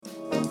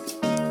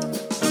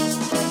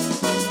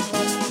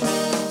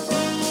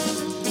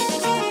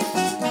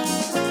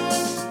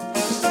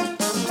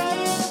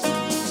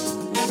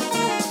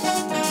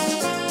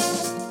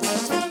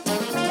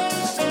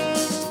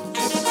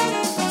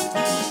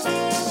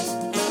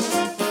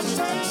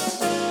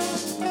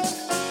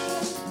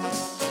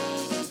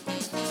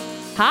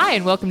Hi,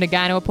 and welcome to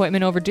Gyno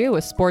Appointment Overdue,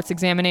 a sports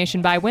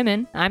examination by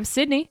women. I'm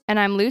Sydney. And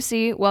I'm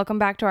Lucy. Welcome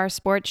back to our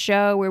sports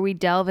show where we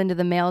delve into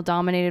the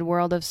male-dominated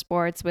world of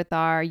sports with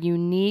our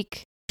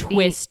unique,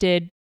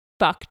 twisted,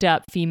 fucked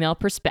up female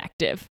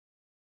perspective.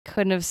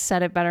 Couldn't have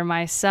said it better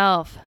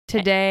myself.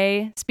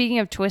 Today, speaking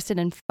of twisted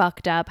and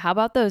fucked up, how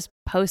about those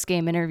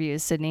post-game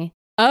interviews, Sydney?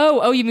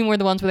 Oh, you mean where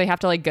the ones where they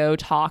have to like go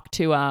talk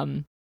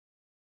to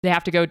they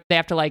have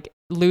to like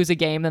lose a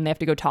game, then they have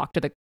to go talk to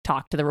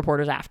the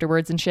reporters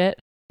afterwards and shit?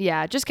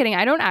 Yeah, just kidding.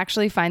 I don't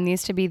actually find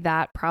these to be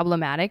that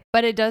problematic,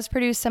 but it does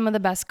produce some of the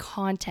best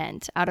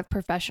content out of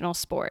professional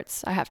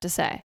sports, I have to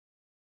say.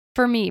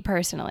 For me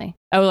personally.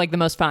 Oh, like the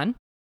most fun?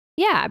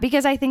 Yeah,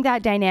 because I think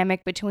that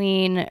dynamic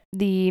between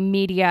the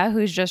media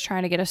who's just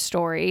trying to get a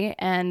story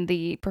and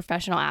the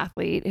professional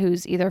athlete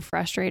who's either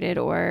frustrated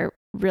or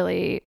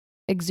really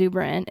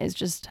exuberant is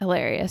just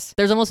hilarious.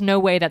 There's almost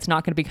no way that's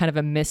not going to be kind of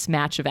a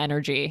mismatch of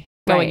energy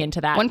going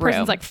into that One room.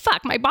 person's like,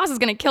 fuck, my boss is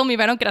going to kill me if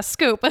I don't get a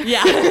scoop.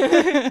 Yeah.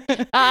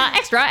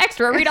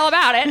 Extra, read all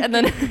about it. And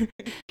then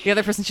the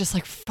other person's just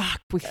like, fuck,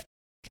 we fucking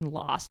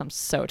lost. I'm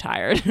so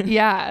tired.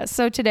 Yeah.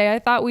 So today I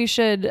thought we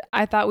should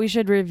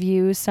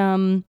review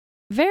some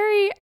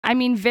very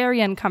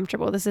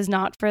uncomfortable. This is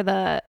not for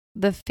the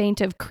faint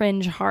of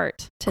cringe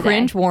heart today.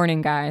 Cringe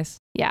warning, guys.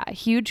 Yeah,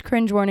 huge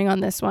cringe warning on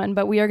this one,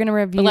 but we are going to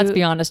review. But let's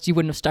be honest, you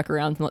wouldn't have stuck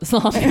around this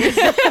long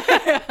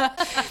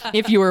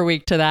if you were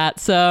weak to that.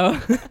 So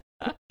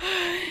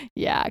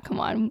yeah, come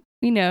on.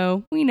 We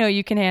know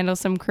you can handle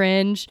some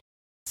cringe.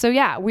 So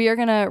yeah, we are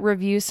going to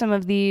review some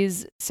of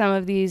these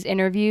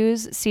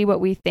interviews, see what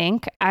we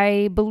think.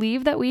 I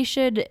believe that we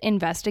should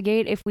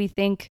investigate if we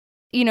think,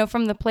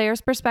 from the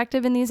player's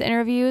perspective in these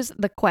interviews,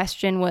 the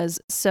question was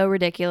so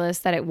ridiculous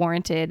that it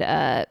warranted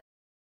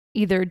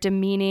either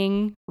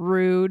demeaning,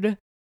 rude,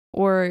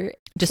 or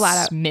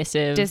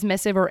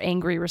dismissive or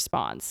angry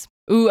response.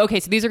 Ooh, okay.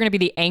 So these are going to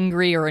be the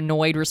angry or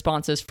annoyed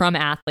responses from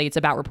athletes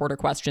about reporter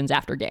questions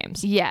after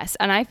games. Yes.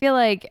 And I feel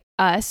like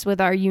us with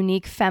our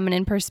unique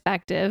feminine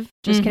perspective,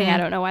 just kidding, I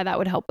don't know why that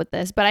would help with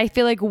this, but I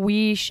feel like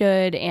we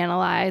should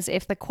analyze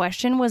if the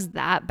question was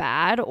that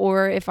bad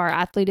or if our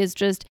athlete is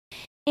just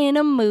in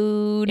a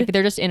mood. If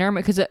they're just in our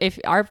mood, because if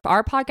our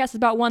podcast is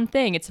about one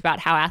thing, it's about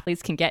how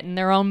athletes can get in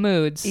their own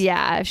moods.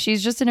 Yeah. If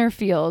she's just in her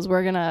feels,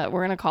 we're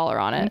gonna call her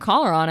on it.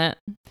 Call her on it.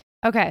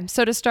 Okay.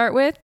 So to start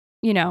with,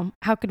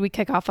 how could we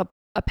kick off a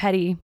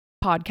petty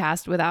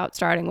podcast without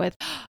starting with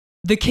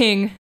the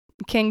King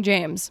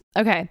James?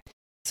 Okay.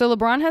 So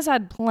LeBron has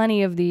had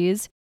plenty of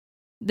these.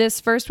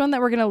 This first one that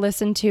we're going to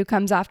listen to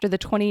comes after the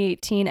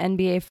 2018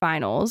 NBA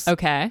Finals.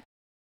 Okay.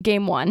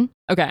 Game 1.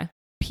 Okay.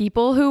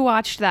 People who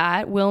watched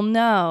that will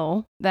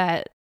know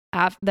that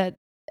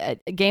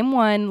Game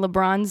 1,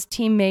 LeBron's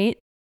teammate,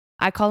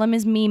 I call him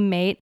his meme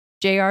mate,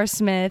 J.R.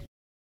 Smith,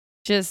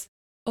 just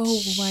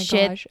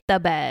shit the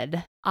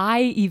bed.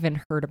 I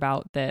even heard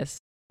about this.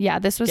 Yeah,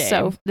 this was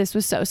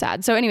so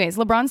sad. So anyways,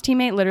 LeBron's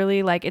teammate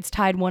literally, like, it's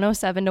tied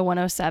 107 to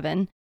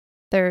 107.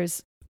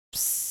 There's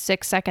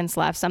 6 seconds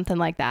left, something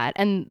like that.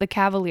 And the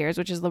Cavaliers,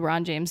 which is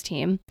LeBron James'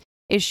 team,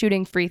 is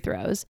shooting free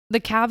throws.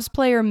 The Cavs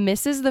player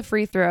misses the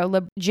free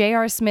throw.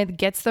 J.R. Smith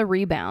gets the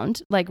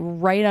rebound, like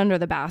right under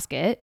the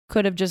basket.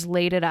 Could have just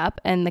laid it up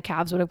and the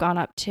Cavs would have gone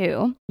up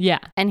too. Yeah.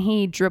 And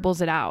he dribbles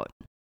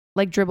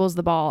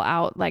the ball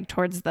out like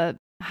towards the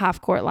half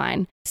court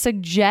line,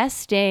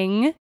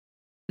 suggesting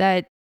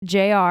that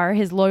JR,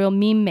 his loyal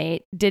meme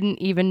mate, didn't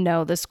even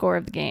know the score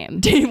of the game.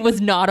 Was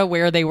not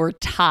aware they were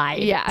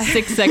tied. Yeah.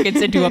 6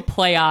 seconds into a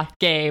playoff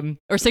game,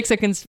 or 6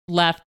 seconds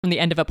left from the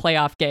end of a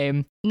playoff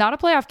game. Not a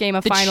playoff game,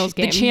 a finals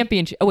game. The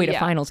championship. Oh, wait, a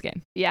finals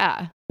game.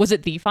 Yeah. Was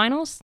it the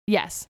finals?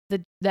 Yes.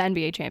 The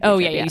NBA championship. Oh,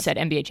 yeah, yes. You said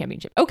NBA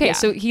championship. Okay, yeah.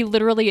 So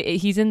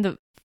he's in the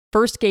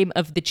first game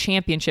of the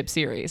championship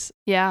series.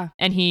 Yeah.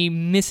 And he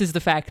misses the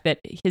fact that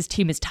his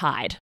team is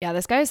tied. Yeah,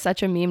 this guy is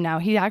such a meme now.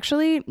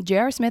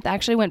 J.R. Smith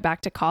actually went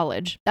back to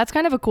college. That's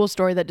kind of a cool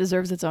story that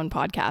deserves its own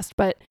podcast,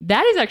 but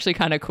that is actually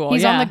kind of cool.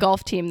 He's on the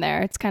golf team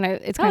there. It's kind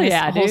of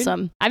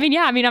wholesome. Dude. I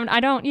mean, I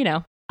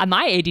don't,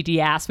 my ADD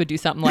ass would do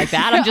something like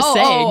that. I'm just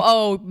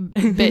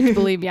saying. Bitch,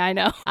 believe me, I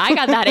know. I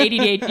got that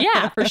ADD.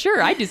 Yeah, for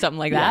sure. I'd do something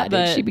like that.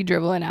 But she'd be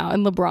dribbling out.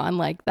 And LeBron,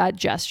 like, that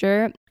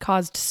gesture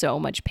caused so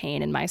much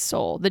pain in my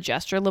soul. The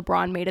gesture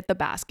LeBron made at the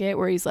basket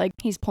where he's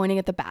pointing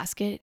at the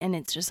basket and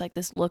it's just like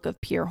this look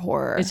of pure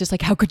horror. It's just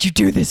like, how could you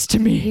do this to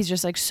me? He's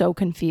just like so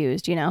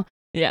confused,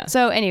 Yeah.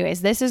 So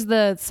anyways, this is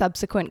the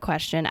subsequent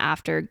question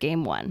after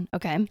Game 1.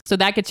 Okay. So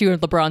that gets you in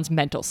LeBron's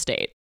mental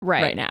state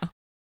right now.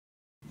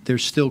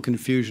 There's still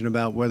confusion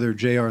about whether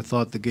JR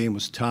thought the game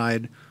was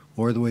tied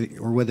or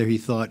whether he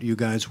thought you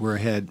guys were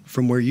ahead.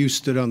 From where you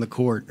stood on the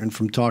court and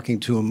from talking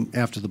to him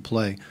after the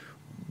play,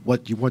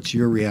 what's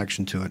your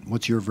reaction to it?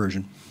 What's your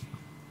version?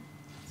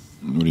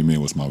 What do you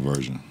mean, what's my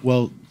version?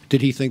 Well,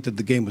 did he think that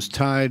the game was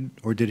tied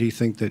or did he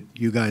think that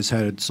you guys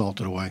had it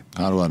salted away?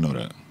 How do I know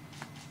that?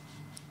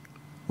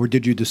 Or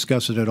did you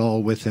discuss it at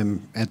all with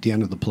him at the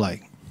end of the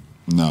play?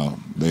 No.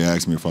 They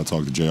asked me if I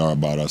talked to JR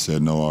about it. I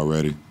said no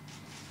already.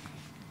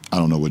 I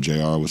don't know what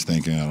JR was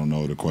thinking. I don't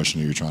know the question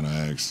you're trying to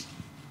ask.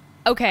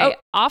 Okay,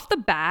 off the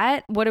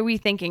bat, what are we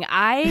thinking?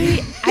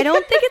 I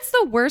don't think it's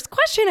the worst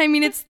question. I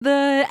mean, it's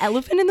the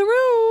elephant in the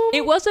room.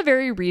 It was a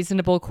very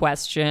reasonable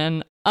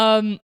question.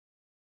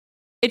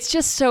 It's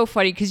just so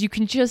funny because you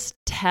can just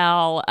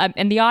tell,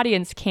 and the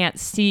audience can't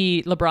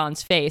see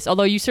LeBron's face,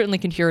 although you certainly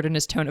can hear it in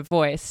his tone of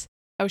voice.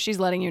 Oh, she's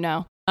letting you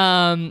know.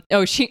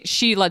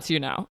 She lets you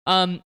know.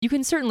 You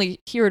can certainly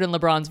hear it in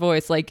LeBron's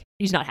voice, like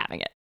he's not having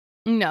it.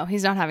 No,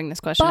 he's not having this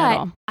question But at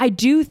all. I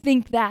do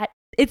think that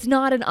it's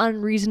not an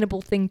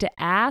unreasonable thing to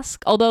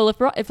ask. Although if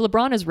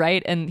LeBron is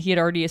right and he had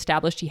already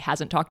established he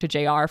hasn't talked to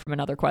JR from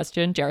another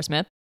question, J.R.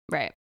 Smith,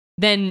 Right.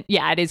 then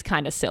yeah, it is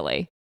kind of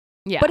silly.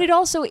 Yeah. But it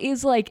also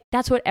is like,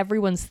 that's what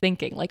everyone's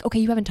thinking. Like, okay,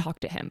 you haven't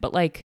talked to him, but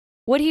like,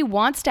 what he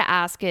wants to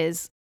ask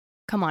is,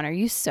 come on, are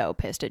you so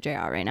pissed at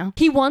JR right now?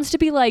 he wants to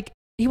be like,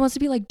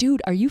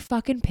 dude, are you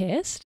fucking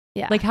pissed?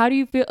 Yeah. Like, how do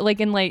you feel? Like,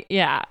 and like,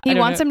 yeah. He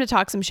wants him to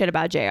talk some shit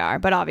about JR,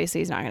 but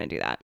obviously he's not going to do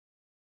that.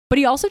 But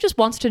he also just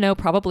wants to know,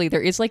 probably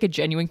there is like a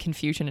genuine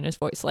confusion in his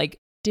voice. Like,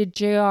 did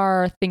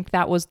JR think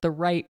that was the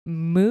right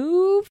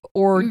move?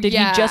 Or did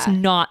he just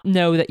not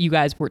know that you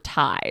guys were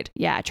tied?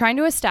 Yeah. Trying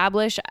to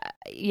establish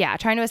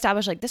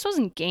like this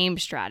wasn't game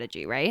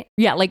strategy, right?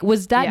 Yeah. Like,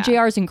 was that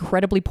JR's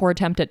incredibly poor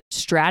attempt at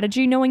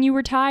strategy knowing you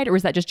were tied? Or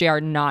was that just JR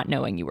not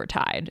knowing you were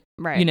tied?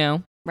 Right. You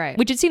know? Right.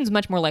 Which it seems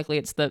much more likely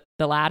it's the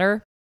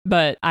latter,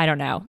 but I don't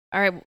know.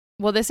 All right.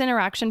 Well, this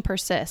interaction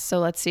persists. So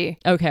let's see.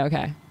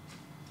 Okay.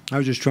 I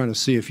was just trying to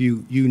see if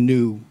you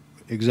knew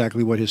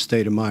exactly what his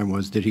state of mind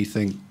was. Did he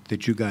think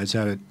that you guys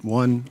had it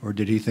won, or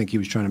did he think he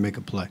was trying to make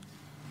a play?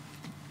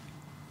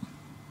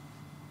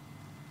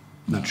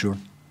 Not sure.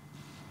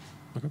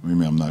 What do you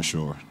mean I'm not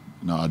sure?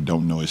 No, I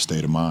don't know his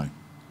state of mind.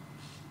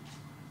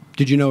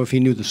 Did you know if he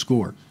knew the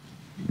score?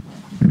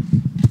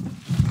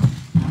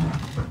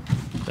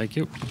 Thank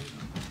you.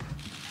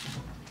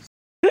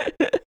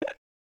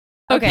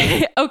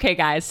 Okay,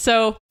 guys.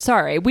 So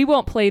sorry, we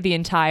won't play the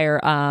entire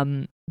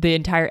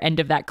end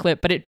of that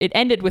clip, but it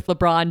ended with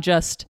LeBron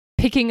just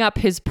picking up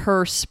his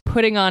purse,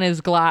 putting on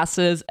his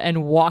glasses,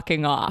 and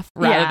walking off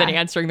rather than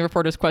answering the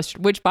reporter's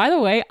question. Which, by the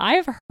way,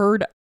 I've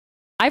heard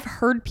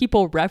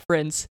people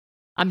reference.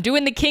 I'm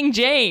doing the King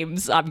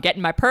James. I'm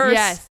getting my purse.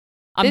 Yes.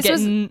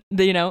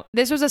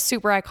 This was a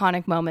super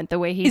iconic moment. The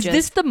way Is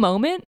this the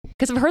moment?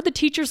 Because I've heard the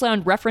Teachers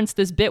Lounge reference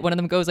this bit. One of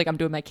them goes like, I'm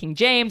doing my King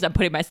James. I'm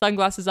putting my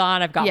sunglasses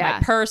on. I've got my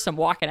purse. I'm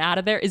walking out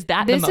of there. Is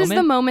that the moment? This is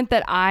the moment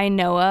that I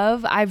know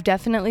of. I've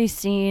definitely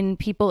seen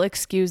people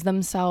excuse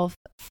themselves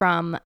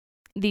from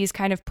these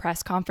kind of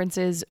press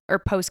conferences or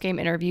post-game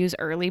interviews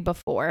early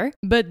before.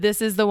 But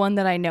this is the one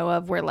that I know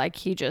of where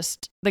like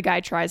the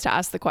guy tries to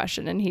ask the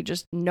question and he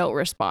just no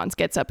response,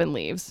 gets up and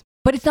leaves.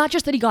 But it's not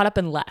just that he got up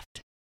and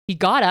left. He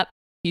got up.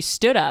 He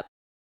stood up.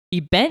 He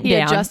bent down. He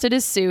adjusted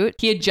his suit.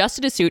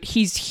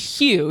 He's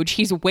huge.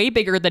 He's way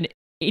bigger than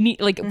any,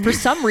 like, for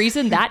some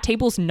reason, that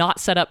table's not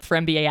set up for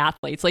NBA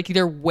athletes. Like,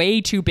 they're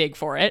way too big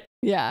for it.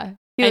 Yeah.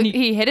 And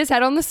he hit his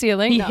head on the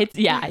ceiling.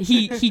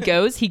 He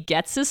goes, he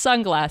gets his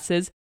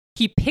sunglasses.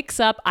 He picks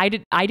up, I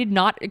did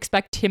not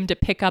expect him to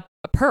pick up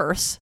a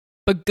purse,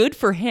 but good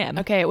for him.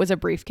 Okay, it was a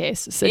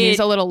briefcase. So he's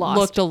a little lost.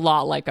 Looked a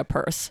lot like a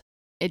purse.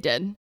 It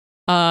did.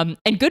 And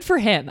good for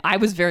him. I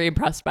was very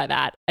impressed by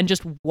that. And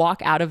just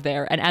walk out of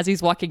there. And as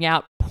he's walking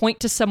out, point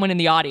to someone in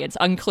the audience,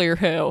 unclear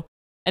who,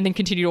 and then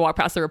continue to walk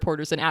past the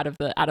reporters and out of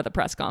the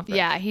press conference.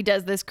 Yeah, he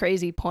does this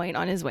crazy point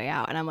on his way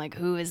out. And I'm like,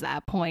 who is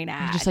that point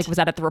at? Just like, was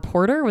that at the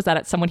reporter? Was that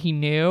at someone he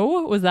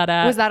knew? Was that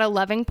a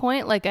loving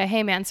point? Like a,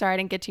 hey man, sorry, I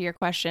didn't get to your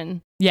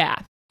question. Yeah.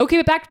 Okay,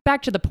 but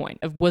back to the point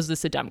of, was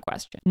this a dumb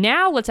question?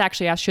 Now let's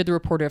actually ask, should the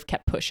reporter have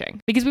kept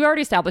pushing? Because we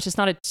already established it's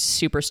not a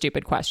super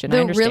stupid question.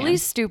 The really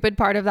stupid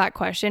part of that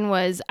question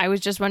was, I was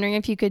just wondering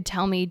if you could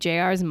tell me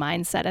JR's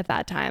mindset at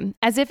that time.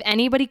 As if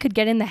anybody could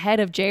get in the head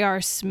of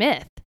J.R.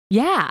 Smith.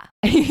 Yeah.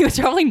 He was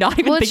probably not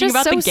even thinking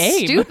about the game. It's just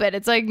so stupid.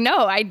 It's like,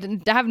 no, I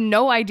have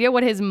no idea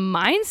what his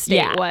mind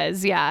state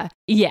was. Yeah.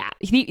 Yeah.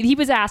 He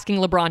was asking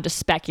LeBron to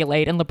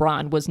speculate, and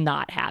LeBron was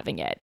not having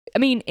it. I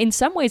mean, in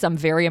some ways, I'm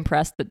very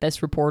impressed that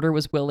this reporter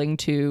was willing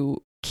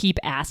to keep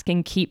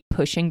asking, keep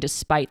pushing,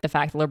 despite the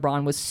fact that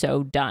LeBron was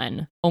so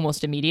done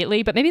almost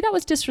immediately. But maybe that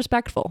was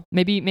disrespectful.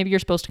 Maybe you're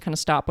supposed to kind of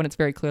stop when it's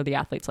very clear the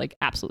athlete's like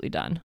absolutely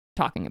done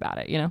talking about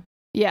it, you know?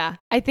 Yeah,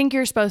 I think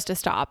you're supposed to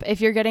stop.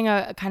 If you're getting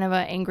a kind of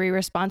an angry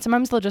response,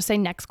 sometimes they'll just say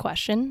next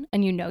question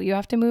and you know you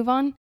have to move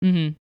on.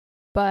 Mm-hmm.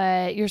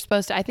 But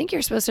I think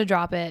you're supposed to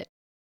drop it.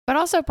 But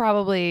also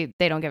probably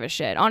they don't give a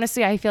shit.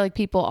 Honestly, I feel like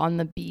people on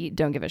the beat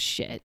don't give a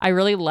shit. I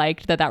really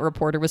liked that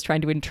reporter was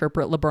trying to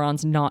interpret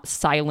LeBron's not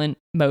silent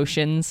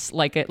motions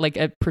like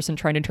a person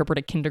trying to interpret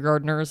a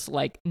kindergartner's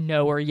like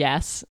no or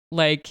yes.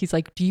 Like he's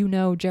like, do you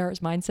know J.R.'s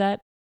mindset?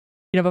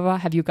 You know, blah, blah,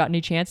 have you got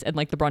any chance? And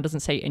like LeBron doesn't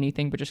say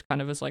anything, but just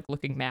kind of is like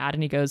looking mad.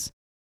 And he goes,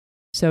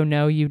 so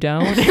no, you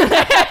don't?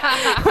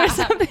 Or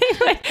something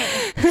like.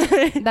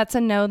 That's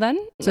a no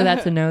then? So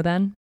that's a no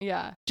then?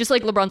 Yeah. Just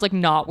like LeBron's like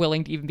not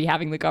willing to even be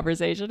having the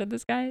conversation with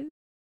this guy.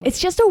 It's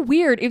just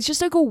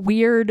like a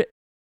weird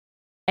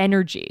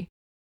energy,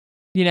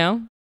 you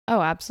know?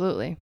 Oh,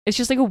 absolutely. It's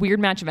just like a weird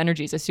match of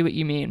energies. I see what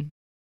you mean.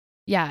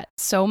 Yeah,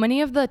 so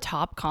many of the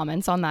top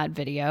comments on that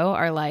video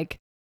are like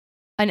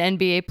an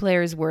NBA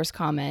player's worst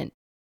comment.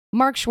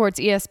 Mark Schwartz,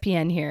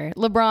 ESPN here.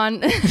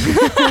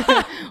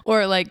 LeBron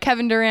or like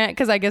Kevin Durant,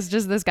 because I guess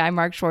just this guy,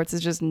 Mark Schwartz,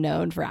 is just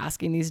known for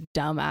asking these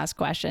dumbass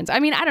questions. I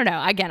mean, I don't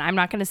know. Again, I'm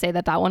not going to say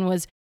that one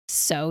was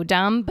so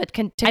dumb, but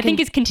I think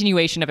his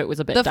continuation of it was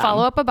a bit the dumb.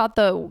 follow-up about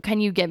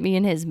can you get me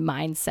in his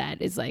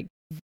mindset is like,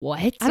 what?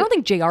 I don't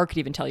think JR could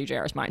even tell you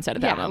JR's mindset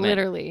at that moment.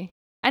 Literally.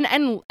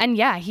 And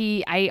yeah,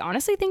 I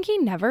honestly think he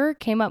never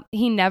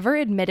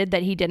admitted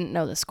that he didn't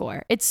know the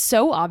score. It's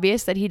so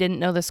obvious that he didn't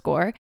know the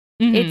score.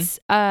 Mm-hmm. It's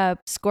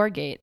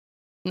Scoregate.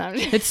 No,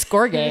 it's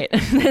Scoregate.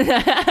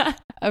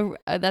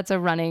 That's a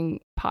running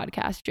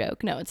podcast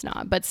joke. No, it's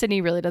not. But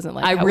Sydney really doesn't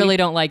like. I really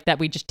don't like that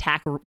we just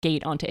tack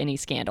gate onto any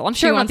scandal. I'm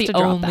sure I'm not the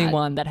only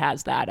one that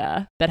has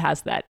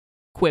that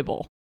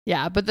quibble.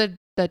 Yeah, but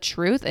the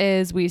truth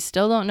is, we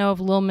still don't know if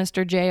Lil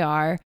Mr.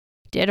 JR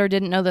did or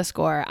didn't know the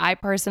score. I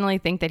personally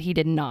think that he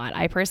did not.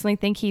 I personally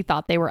think he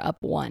thought they were up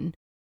 1.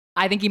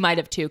 I think he might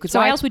have too, because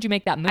why else would you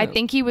make that move? I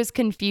think he was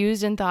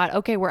confused and thought,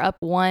 okay, we're up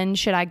 1.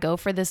 Should I go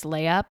for this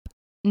layup?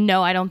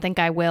 No, I don't think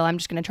I will. I'm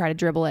just going to try to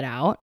dribble it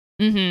out.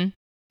 Mm-hmm.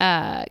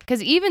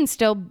 Because even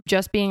still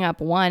just being up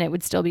 1, it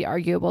would still be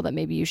arguable that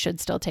maybe you should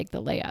still take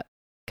the layup.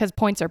 Because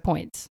points are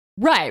points.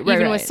 Right.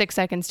 Even with 6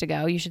 seconds to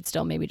go, you should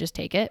still maybe just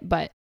take it.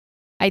 But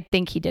I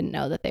think he didn't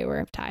know that they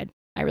were tied.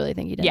 I really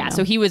think he didn't know.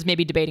 So he was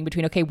maybe debating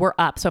between, okay, we're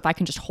up, so if I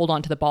can just hold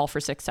on to the ball for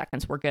 6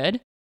 seconds, we're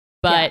good.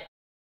 But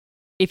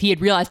if he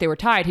had realized they were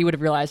tied, he would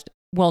have realized,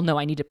 well, no,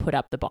 I need to put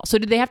up the ball. So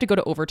did they have to go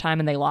to overtime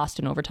and they lost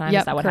in overtime?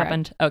 Is that what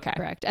happened? Okay.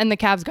 Correct. And the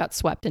Cavs got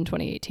swept in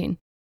 2018.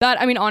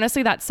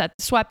 Honestly, that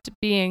swept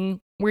being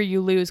where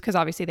you lose, because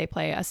obviously they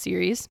play a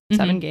series,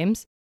 7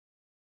 games,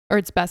 or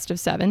it's best of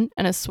 7,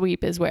 and a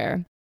sweep is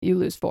where you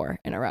lose 4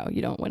 in a row.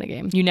 You don't win a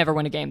game. You never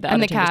win a game.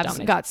 And the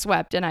Cavs got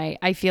swept. And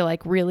I feel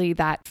like really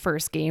that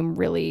first game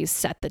really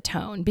set the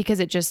tone, because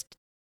it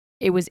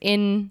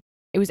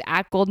was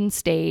at Golden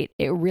State.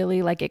 It really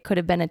it could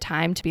have been a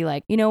time to be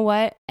like, you know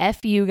what?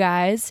 F you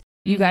guys.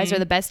 You guys are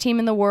the best team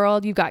in the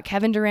world. You've got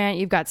Kevin Durant.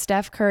 You've got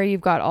Steph Curry.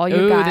 You've got all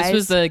your guys. This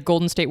was the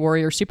Golden State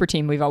Warriors super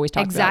team we've always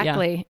talked about.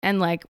 Exactly.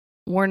 And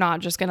we're not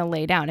just going to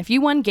lay down. If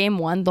you won game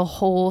 1, the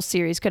whole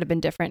series could have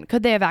been different.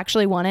 Could they have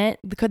actually won it?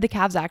 Could the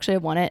Cavs actually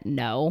have won it?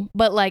 No.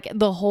 But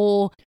the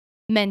whole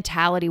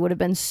mentality would have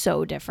been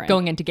so different.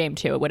 Going into game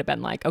 2, it would have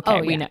been like,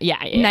 okay, we know. Yeah.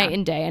 Night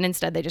and day. And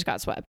instead they just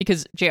got swept.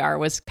 Because JR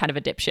was kind of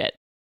a dipshit.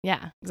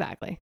 Yeah,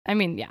 exactly. I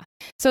mean, yeah.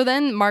 So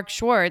then Mark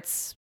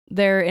Schwartz,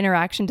 their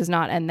interaction does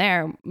not end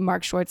there,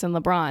 Mark Schwartz and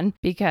LeBron,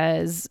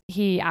 because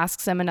he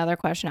asks him another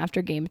question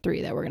after game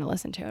 3 that we're going to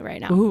listen to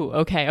right now. Ooh,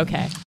 okay.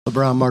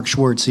 LeBron, Mark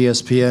Schwartz,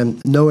 ESPN.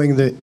 Knowing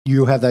that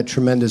you have that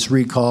tremendous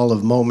recall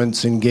of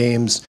moments in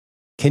games,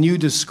 can you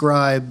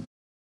describe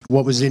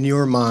what was in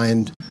your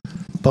mind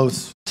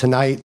both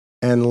tonight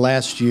and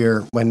last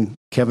year when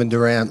Kevin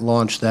Durant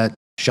launched that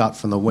shot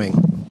from the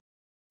wing?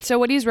 So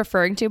what he's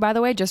referring to, by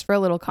the way, just for a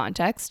little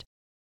context,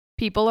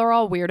 people are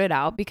all weirded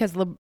out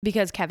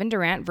because Kevin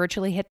Durant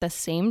virtually hit the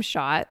same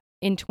shot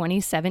in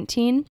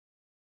 2017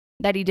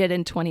 that he did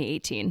in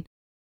 2018.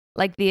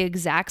 The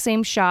exact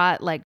same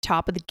shot,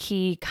 top of the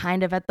key,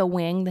 kind of at the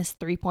wing, this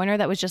 3-pointer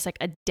that was just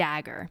a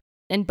dagger.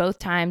 And both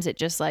times it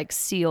just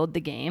sealed the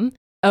game.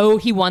 Oh,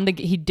 he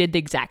did the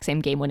exact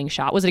same game-winning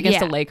shot. Was it against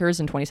the Lakers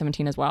in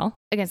 2017 as well?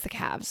 Against the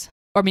Cavs.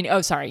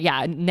 Sorry.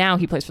 Yeah, now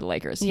he plays for the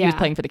Lakers. Yeah. He was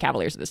playing for the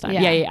Cavaliers at this time.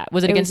 Yeah.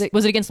 Was it against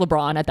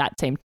LeBron at that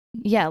same?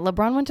 Yeah,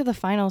 LeBron went to the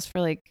finals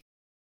for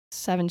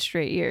 7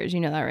 straight years. You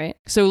know that, right?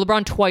 So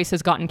LeBron twice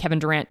has gotten Kevin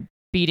Durant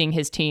beating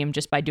his team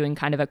just by doing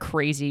kind of a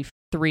crazy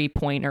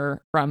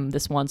 3-pointer from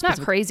this one specific.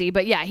 Not crazy,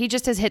 but yeah, he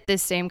just has hit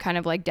this same kind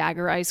of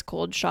dagger ice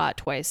cold shot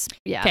twice.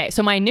 Yeah. Okay,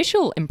 so my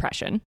initial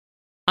impression,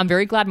 I'm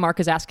very glad Mark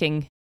is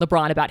asking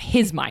LeBron about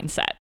his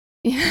mindset.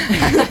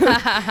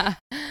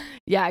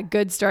 Yeah,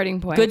 good starting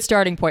point. Good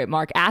starting point,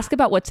 Mark. Ask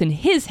about what's in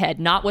his head,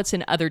 not what's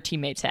in other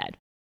teammates' head.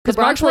 Because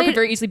Mark could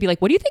very easily be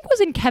like, what do you think was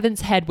in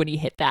Kevin's head when he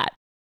hit that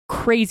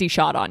crazy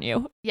shot on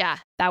you? Yeah,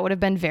 that would have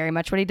been very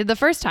much what he did the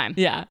first time.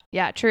 Yeah.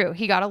 Yeah, true.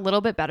 He got a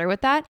little bit better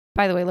with that.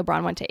 By the way,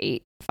 LeBron went to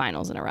 8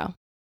 finals in a row.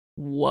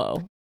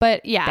 Whoa.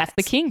 But yeah. That's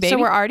the king, baby. So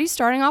we're already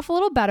starting off a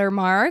little better,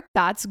 Mark.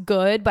 That's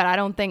good. But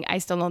I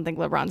still don't think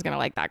LeBron's going to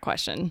like that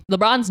question.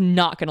 LeBron's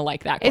not going to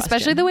like that question.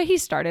 Especially the way he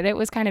started it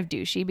was kind of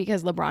douchey,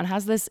 because LeBron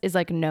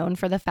is known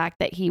for the fact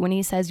that when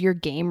he says your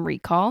game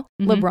recall,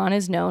 LeBron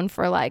is known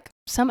for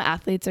some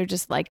athletes are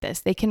just like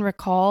this. They can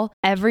recall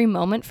every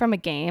moment from a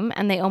game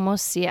and they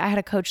almost see it. I had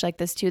a coach like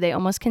this too. They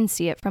almost can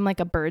see it from a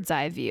bird's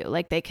eye view.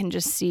 They can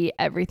just see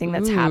everything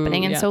that's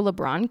happening. And so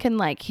LeBron can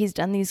he's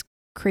done these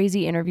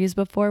crazy interviews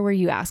before where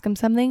you ask him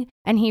something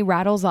and he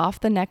rattles off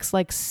the next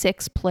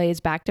 6 plays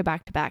back to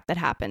back to back that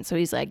happened. So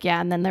he's like, yeah,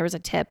 and then there was a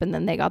tip and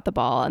then they got the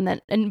ball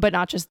but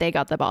not just they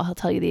got the ball. He'll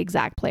tell you the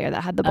exact player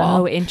that had the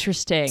ball. Oh,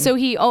 interesting. So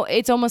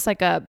it's almost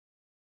like a...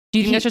 Do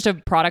you think that's just a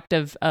product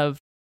of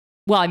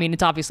well, I mean,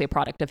 it's obviously a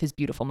product of his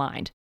beautiful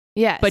mind.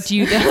 Yes. But do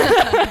you...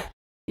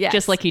 Yes.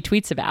 just like he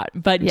tweets about.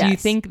 But do you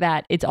Yes. think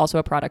that it's also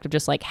a product of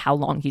just like how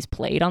long he's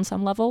played on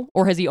some level?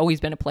 Or has he always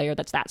been a player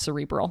that's that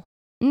cerebral?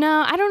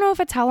 No, I don't know if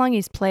it's how long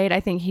he's played. I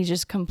think he's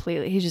just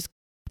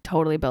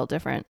totally built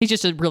different. He's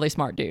just a really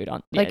smart dude.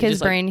 Like yeah, his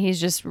just brain,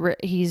 he's just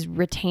he's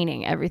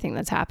retaining everything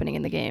that's happening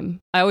in the game.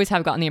 I always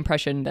have gotten the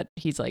impression that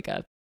he's like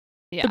a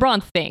Yeah.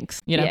 LeBron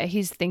thinks, you know? Yeah,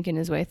 he's thinking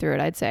his way through it,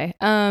 I'd say.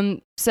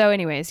 So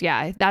anyways,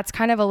 yeah, that's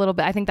kind of a little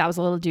bit, I think that was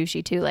a little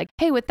douchey too. Like,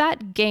 hey, with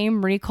that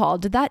game recall,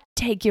 did that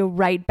take you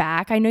right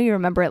back? I know you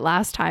remember it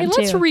last time Hey,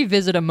 too. let's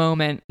revisit a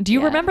moment. Do you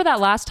Yeah. remember that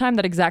last time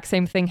that exact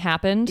same thing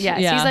happened? Yes,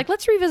 he's like,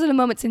 let's revisit a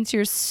moment since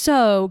you're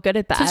so good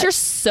at that. since you're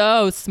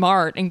so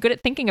smart and good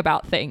at thinking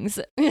about things,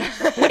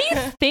 what do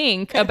you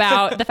think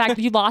about the fact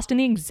that you lost in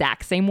the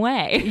exact same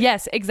way?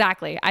 Yes,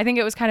 exactly. I think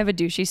it was kind of a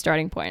douchey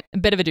starting point. A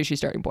bit of a douchey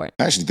starting point.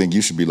 I actually think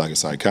you should be like a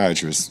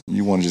psychiatrist.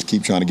 You want to just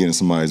keep trying to get in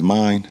somebody's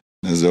mind.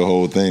 That's the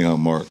whole thing, huh,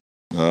 Mark?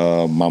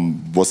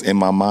 What's in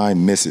my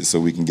mind, miss it so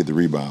we can get the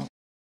rebound.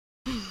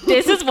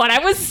 This is what I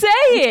was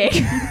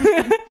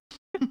saying.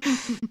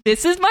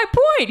 This is my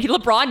point.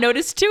 LeBron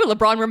noticed too.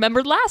 LeBron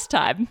remembered last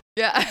time.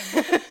 Yeah.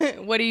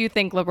 What do you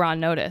think LeBron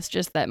noticed?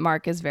 Just that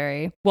Mark is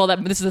very... Well,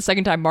 this is the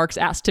second time Mark's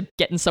asked to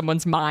get in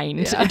someone's mind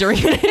Yeah. during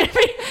an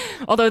interview.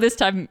 Although this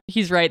time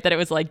he's right that it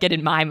was like, get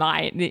in my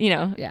mind. You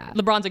know, Yeah.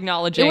 LeBron's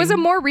acknowledging. It was a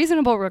more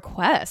reasonable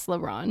request,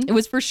 LeBron. It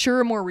was for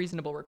sure a more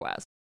reasonable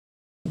request.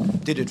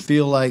 Did it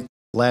feel like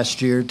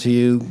last year to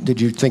you?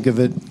 Did you think of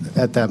it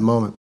at that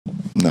moment?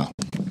 No.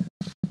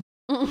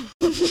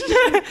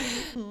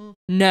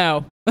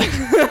 No.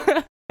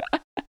 I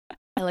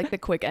like the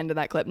quick end of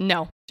that clip.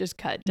 No, just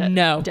cut. Dead.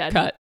 No. Dead.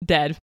 Cut.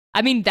 Dead.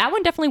 I mean, that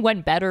one definitely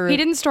went better. He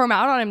didn't storm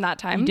out on him that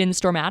time. He didn't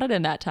storm out at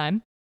him that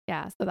time.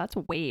 Yeah, so that's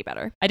way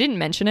better. I didn't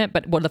mention it,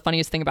 but one of the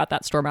funniest thing about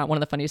that storm out, one of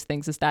the funniest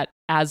things is that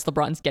as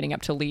LeBron's getting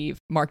up to leave,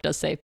 Mark does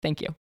say,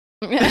 thank you.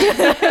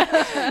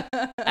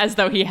 As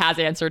though he has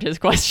answered his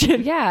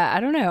question. Yeah, I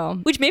don't know.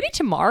 Which maybe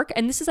to Mark,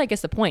 and this is, I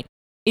guess, the point,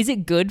 is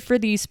it good for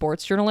these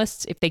sports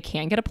journalists if they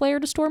can get a player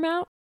to storm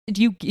out?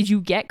 Do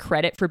you get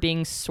credit for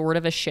being sort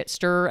of a shit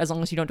stirrer as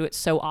long as you don't do it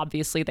so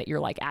obviously that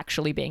you're like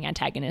actually being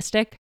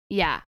antagonistic?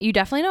 Yeah, you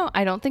definitely don't.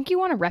 I don't think you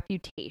want a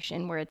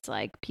reputation where it's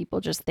like people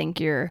just think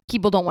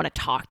people don't want to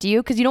talk to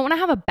you because you don't want to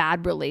have a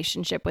bad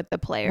relationship with the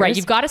players. Right.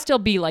 You've got to still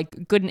be like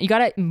good. You got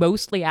to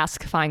mostly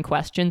ask fine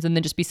questions and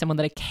then just be someone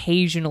that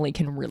occasionally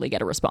can really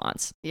get a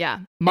response.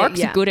 Yeah. Mark's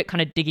Yeah. good at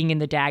kind of digging in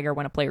the dagger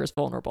when a player is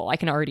vulnerable. I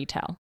can already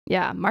tell.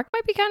 Yeah, Mark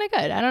might be kind of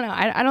good. I don't know.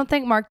 I don't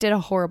think Mark did a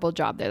horrible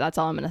job there. That's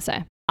all I'm going to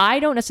say. I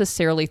don't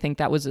necessarily think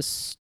that was a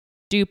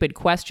stupid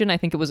question. I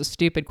think it was a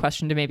stupid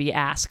question to maybe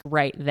ask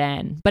right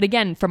then. But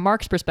again, from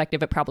Mark's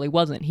perspective, it probably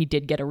wasn't. He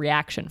did get a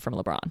reaction from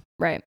LeBron.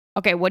 Right.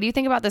 Okay, what do you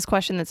think about this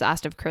question that's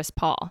asked of Chris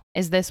Paul?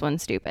 Is this one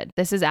stupid?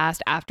 This is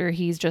asked after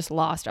he's just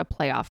lost a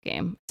playoff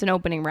game. It's an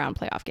opening round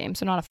playoff game,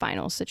 so not a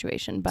finals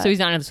situation. But So he's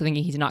not necessarily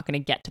thinking he's not going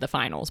to get to the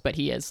finals, but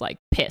he is like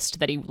pissed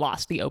that he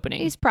lost the opening.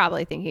 he's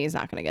probably thinking he's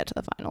not going to get to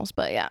the finals,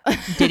 but yeah.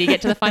 Did he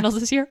get to the finals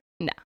this year?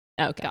 No.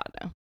 Okay. God,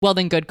 no. Well,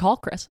 then good call,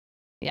 Chris.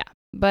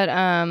 But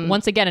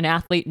Once again, an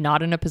athlete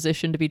not in a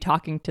position to be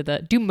talking to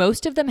do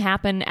most of them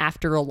happen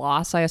after a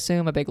loss, I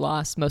assume, a big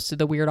loss, most of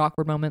the weird,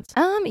 awkward moments?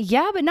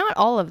 yeah, but not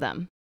all of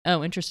them.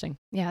 Oh, interesting.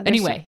 Yeah.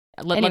 Anyway,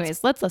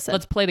 let's listen.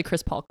 let's play the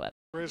Chris Paul clip.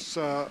 Chris,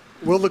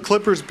 will the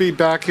Clippers be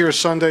back here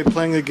Sunday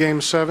playing a Game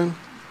 7?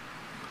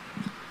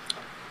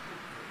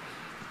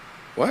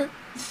 What?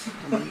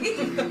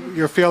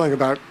 Your feeling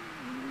about,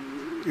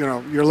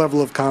 your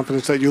level of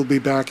confidence that you'll be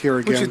back here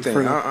again? What you think?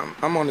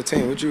 I'm on the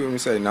team. What you want me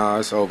to say? Nah,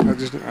 it's over.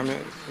 I mean,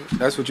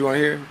 that's what you want to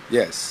hear?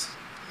 Yes.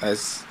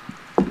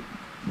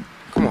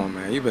 Come on,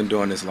 man. You've been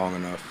doing this long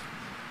enough.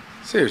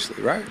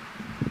 Seriously, right?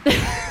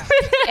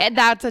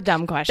 That's a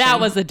dumb question. That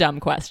was a dumb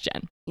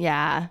question.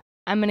 Yeah.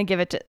 I'm going to give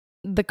it to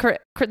the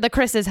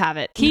Chris's have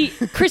it.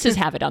 Chris's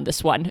have it on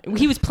this one.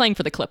 He was playing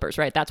for the Clippers,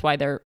 right? That's why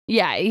they're...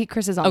 Yeah,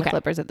 Chris is on Okay. the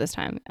Clippers at this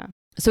time. Yeah.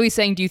 So he's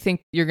saying, do you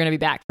think you're going to be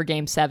back for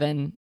Game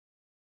 7?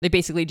 They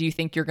basically, do you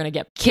think you're going to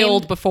get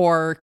killed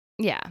before...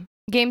 Yeah.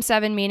 Game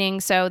 7 meaning,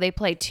 so they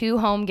play 2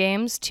 home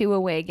games, 2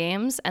 away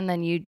games, and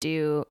then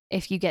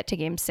if you get to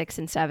Game 6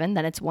 and 7,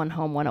 then it's 1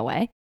 home, 1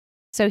 away.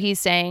 So he's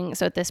saying,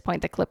 at this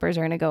point, the Clippers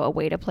are going to go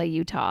away to play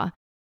Utah.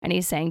 And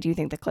he's saying, do you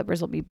think the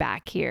Clippers will be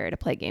back here to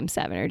play Game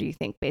 7? Or do you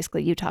think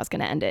basically Utah's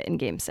going to end it in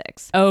Game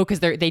 6? Oh, because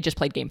they just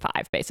played Game 5,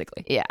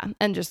 basically. Yeah,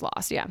 and just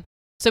lost, yeah.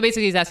 So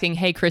basically he's asking,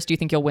 hey, Chris, do you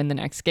think you'll win the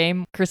next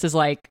game? Chris is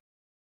like,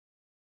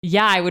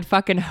 yeah, I would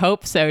fucking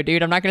hope so,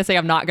 dude. I'm not going to say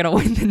I'm not going to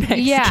win the next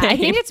game. Yeah, I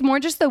think it's more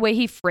just the way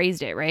he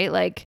phrased it, right?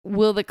 Like,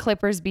 will the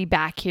Clippers be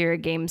back here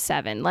Game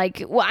 7? Like,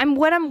 what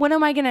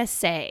am I going to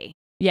say?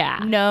 Yeah.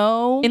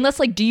 No. Unless,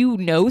 like, do you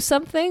know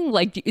something?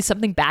 Like, is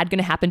something bad going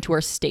to happen to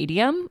our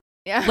stadium?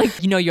 Yeah.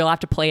 Like, you'll have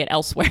to play it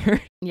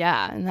elsewhere.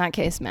 Yeah, in that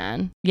case,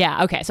 man.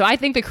 Yeah, okay. So I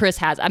think that Chris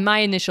has, my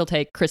initial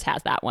take, Chris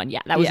has that one. Yeah,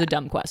 that was Yeah. a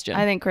dumb question.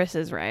 I think Chris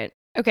is right.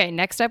 Okay,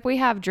 next up we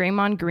have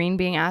Draymond Green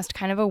being asked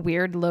kind of a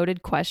weird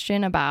loaded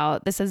question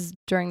about, this is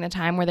during the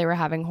time where they were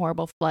having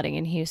horrible flooding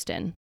in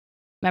Houston.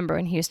 Remember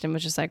when Houston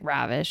was just like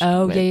ravished?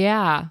 Oh, with-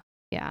 yeah.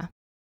 Yeah.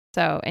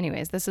 So,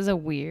 anyways, this is a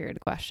weird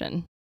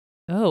question.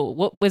 Oh,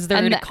 what was there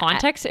And a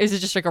context? Is it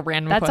just like a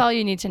random? That's all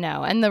you need to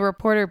know. And the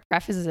reporter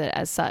prefaces it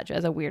as such,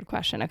 as a weird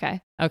question. Okay.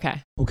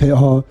 Okay. Okay,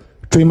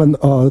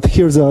 Draymond,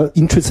 here's an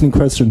interesting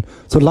question.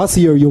 So last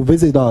year you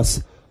visit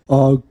us.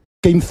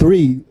 Game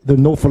 3, there's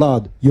no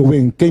flood. You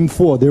win. Game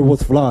 4, there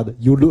was flood.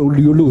 You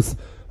lose.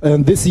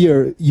 And this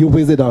year you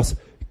visit us.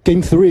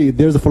 Game 3,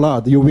 there's a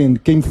flood. You win.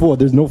 Game 4,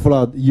 there's no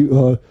flood.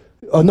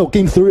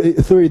 Game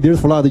 3,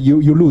 there's flood.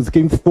 You lose.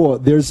 Game 4,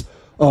 there's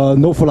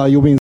no flood.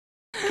 You win.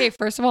 Okay,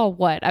 first of all,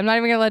 what? I'm not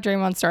even gonna let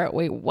Draymond start.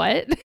 Wait,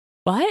 what?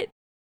 What?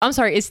 I'm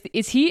sorry.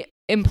 Is he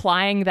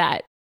implying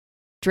that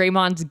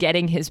Draymond's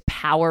getting his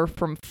power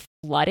from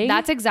flooding?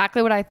 That's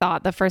exactly what I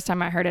thought the first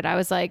time I heard it. I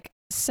was like,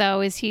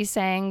 so is he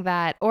saying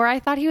that? Or I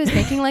thought he was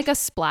making like a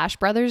Splash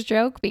Brothers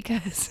joke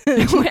because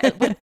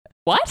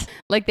what?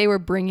 Like they were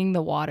bringing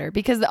the water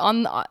because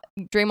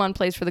Draymond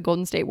plays for the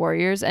Golden State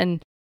Warriors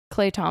and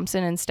Klay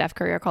Thompson and Steph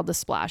Curry are called the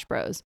Splash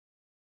Bros.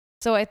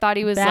 So I thought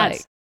he was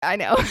like, I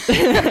know.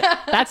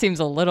 That seems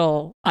a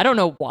little, I don't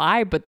know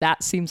why, but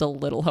that seems a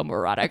little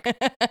homoerotic.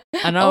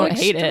 I don't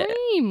hate it.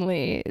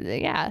 Extremely.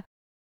 Yeah.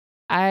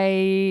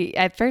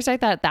 At first I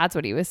thought that's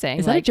what he was saying.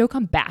 Is that a joke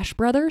on Bash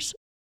Brothers?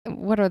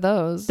 What are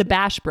those? The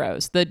Bash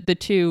Bros, the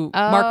two,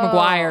 Mark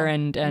McGuire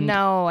and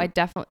No, I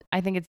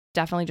think it's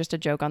definitely just a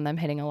joke on them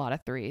hitting a lot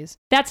of threes.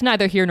 That's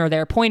neither here nor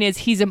there. Point is,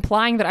 he's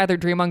implying that either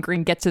Draymond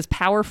Green gets his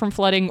power from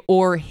flooding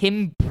or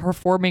him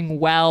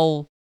performing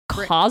well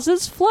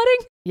causes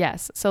flooding?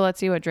 Yes. So let's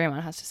see what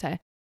Draymond has to say.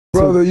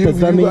 Brother, you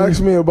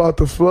asked me about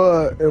the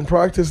flood in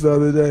practice the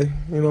other day,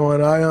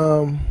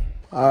 and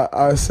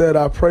I said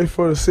I pray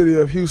for the city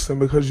of Houston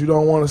because you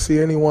don't want to see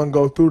anyone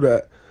go through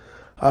that.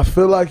 I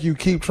feel like you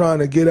keep trying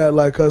to get at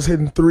like us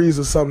hitting threes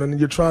or something and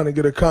you're trying to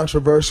get a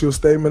controversial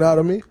statement out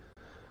of me,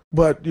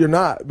 but you're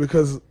not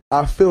because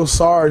I feel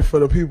sorry for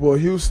the people of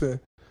Houston.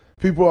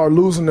 People are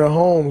losing their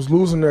homes,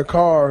 losing their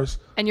cars.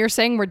 And you're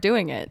saying we're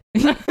doing it.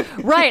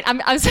 Right.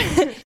 I'm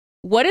saying,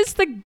 what is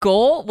the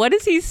goal? What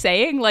is he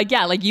saying? Like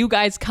you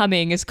guys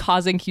coming is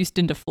causing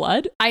Houston to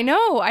flood? I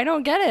know. I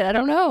don't get it. I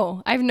don't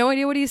know. I have no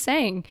idea what he's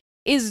saying.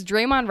 Is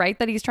Draymond right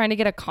that he's trying to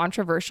get a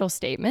controversial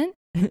statement?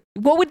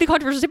 What would the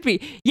controversial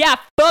statement be? Yeah,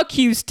 fuck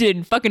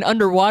Houston, fucking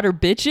underwater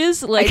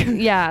bitches.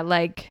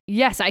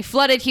 Yes, I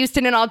flooded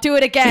Houston and I'll do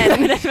it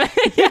again.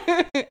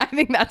 I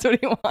think that's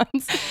what he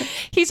wants.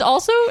 He's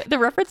also the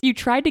reference. You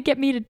tried to get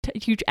me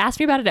you asked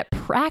me about it at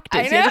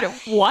practice. I know.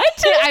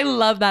 What? I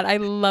love that. I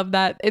love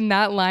that. In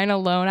that line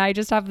alone, I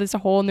just have this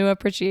whole new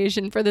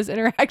appreciation for this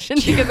interaction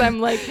because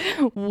I'm like,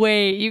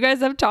 wait, you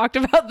guys have talked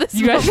about this.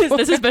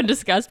 This has been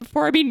discussed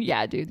before. I mean,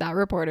 yeah, dude, that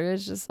reporter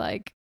is just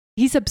like.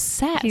 He's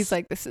obsessed. He's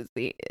like, this is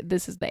the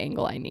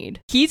angle I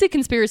need. He's a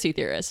conspiracy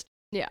theorist.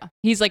 Yeah.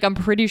 He's like, I'm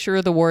pretty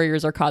sure the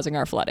Warriors are causing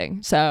our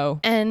flooding. So.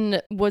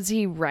 And was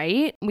he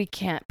right? We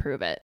can't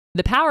prove it.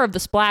 The power of the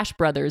Splash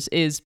Brothers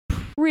is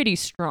pretty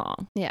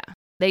strong. Yeah.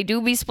 They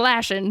do be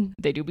splashing.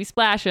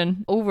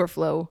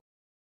 Overflow.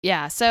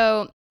 Yeah.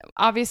 So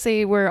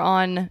obviously we're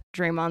on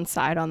Draymond's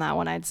side on that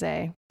one, I'd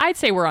say. I'd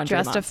say we're on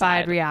justified Draymond's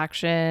side.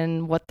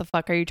 Reaction. What the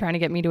fuck are you trying to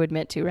get me to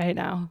admit to right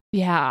now?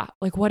 Yeah.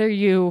 Like, what are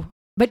you...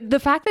 But the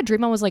fact that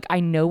Draymond was like, I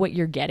know what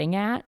you're getting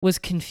at was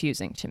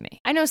confusing to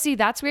me. I know. See,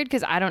 that's weird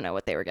because I don't know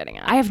what they were getting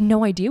at. I have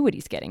no idea what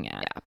he's getting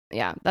at.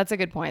 Yeah. That's a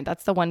good point.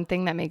 That's the one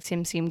thing that makes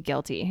him seem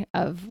guilty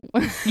of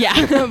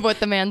of what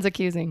the man's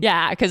accusing.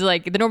 Yeah. Because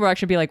like the normal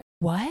reaction would be like,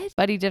 what?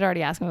 But he did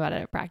already ask him about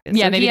it at practice.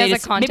 Yeah. So maybe they'd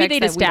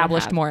established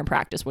established more in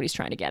practice what he's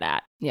trying to get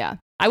at. Yeah.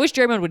 I wish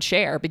Draymond would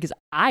share because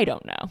I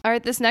don't know. All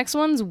right, this next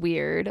one's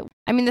weird.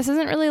 I mean, this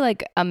isn't really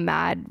like a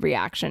mad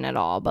reaction at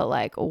all, but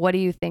like, what do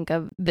you think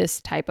of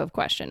this type of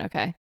question?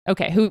 Okay.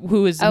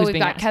 Who's we've being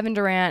got asked? Kevin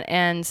Durant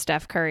and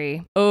Steph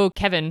Curry. Oh,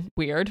 Kevin,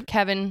 weird.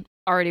 Kevin,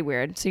 already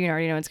weird. So you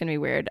already know it's going to be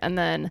weird. And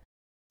then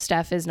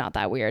Steph is not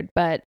that weird,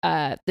 but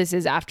this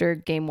is after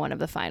game 1 of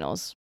the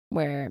finals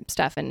where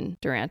Steph and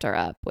Durant are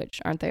up, which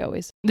aren't they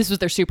always? This was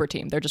their super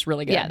team. They're just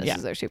really good. Yeah, this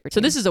is their super team.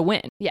 So this is a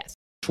win. Yes.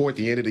 Toward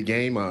the end of the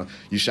game,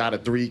 you shot a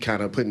 3,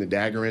 kind of putting the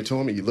dagger into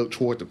him, and you looked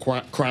toward the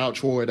crowd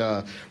toward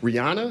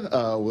Rihanna.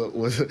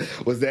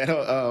 Was that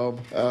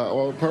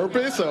on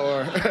purpose,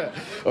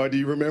 or do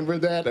you remember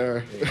that?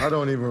 Or I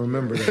don't even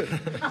remember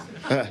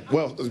that.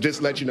 Well, just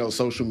to let you know,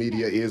 social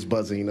media is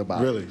buzzing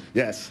about. Really? It.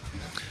 Yes.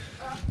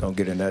 Don't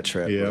get in that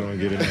trap. Yeah, bro. I don't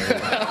get in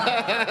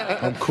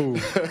that. I'm cool.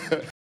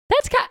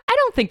 I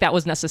don't think that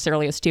was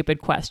necessarily a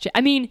stupid question. I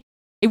mean,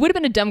 it would have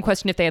been a dumb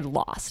question if they had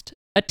lost.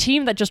 A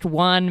team that just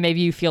won,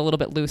 maybe you feel a little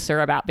bit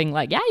looser about being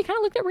like, yeah, you kind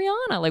of looked at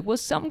Rihanna. Like,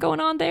 was something going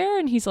on there?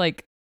 And he's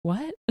like,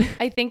 what?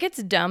 I think it's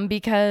dumb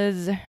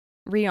because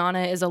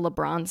Rihanna is a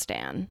LeBron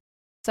stan.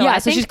 So yeah,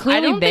 so she's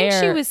clearly I don't there.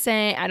 think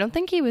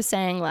he was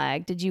saying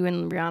like, did you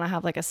and Rihanna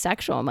have like a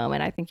sexual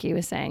moment? I think he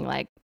was saying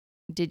like,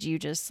 did you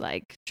just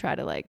like try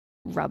to like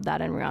rub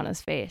that in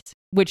Rihanna's face?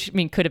 Which, I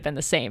mean, could have been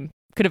the same.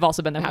 Could have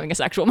also been them having a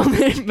sexual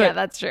moment. But yeah,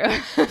 that's true.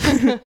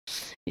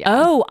 Yeah.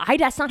 Oh,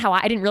 that's not how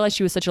I didn't realize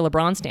she was such a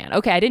LeBron stan.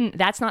 Okay,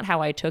 that's not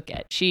how I took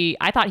it.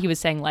 I thought he was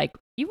saying like,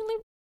 you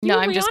no,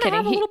 and I'm Rihanna just kidding.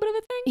 have a little bit of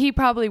a thing? He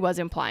probably was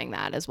implying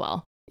that as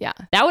well. Yeah.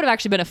 That would have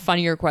actually been a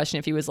funnier question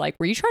if he was like,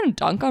 were you trying to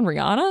dunk on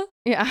Rihanna?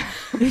 Yeah.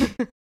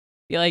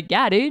 You're like,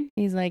 yeah, dude.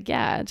 He's like,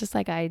 yeah, just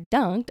like I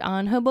dunked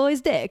on her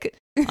boy's dick.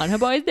 On her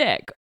boy's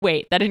dick.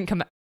 Wait, that didn't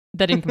come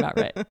out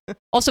right.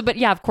 Also, but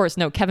yeah, of course,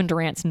 no, Kevin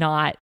Durant's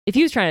not. If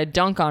he was trying to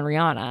dunk on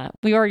Rihanna,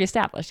 we already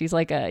established he's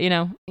like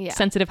a,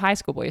 sensitive high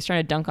school boy. He's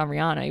trying to dunk on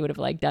Rihanna. He would have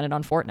like done it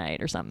on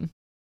Fortnite or something.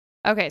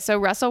 Okay, so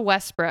Russell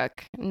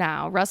Westbrook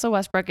now. Russell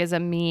Westbrook is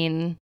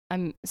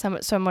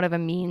somewhat of a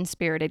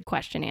mean-spirited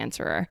question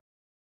answerer.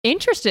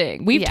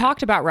 Interesting. We've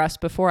talked about Russ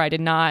before. I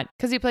did not.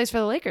 Because he plays for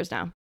the Lakers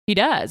now. He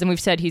does. And we've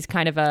said he's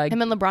kind of a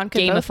him and LeBron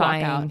could both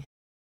walk out.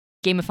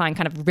 Gamifying,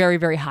 kind of very,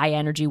 very high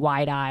energy,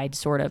 wide-eyed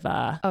sort of.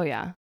 Oh,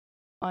 yeah.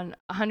 On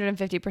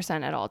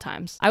 150% at all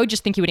times. I would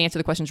just think he would answer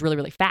the questions really,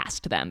 really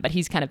fast to them, but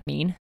he's kind of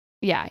mean.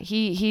 Yeah,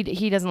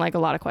 he doesn't like a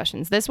lot of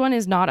questions. This one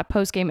is not a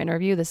post-game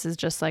interview. This is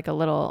just like a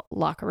little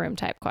locker room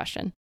type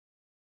question.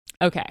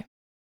 Okay.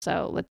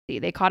 So let's see.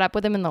 They caught up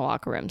with him in the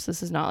locker room. So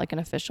this is not like an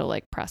official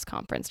like press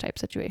conference type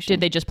situation. Did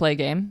they just play a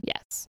game?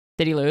 Yes.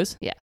 Did he lose?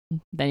 Yeah.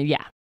 Then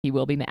yeah, he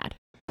will be mad.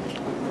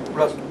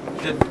 Russ,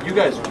 did you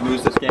guys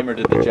lose this game or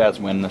did the Jazz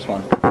win this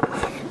one?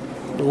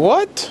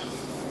 What?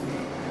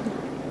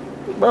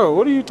 Bro,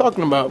 what are you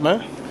talking about,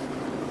 man?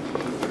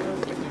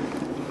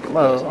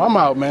 Bro, I'm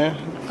out, man.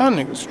 That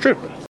nigga's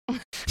tripping.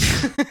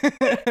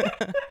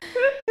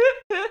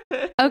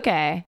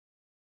 Okay.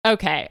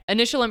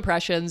 Initial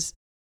impressions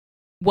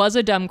was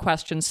a dumb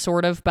question,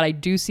 sort of, but I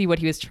do see what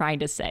he was trying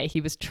to say. He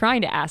was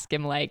trying to ask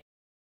him, like,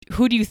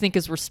 who do you think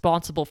is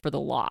responsible for the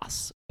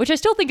loss? Which I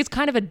still think is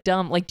kind of a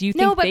dumb, like, do you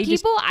think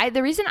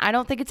the reason I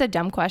don't think it's a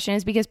dumb question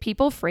is because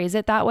people phrase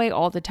it that way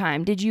all the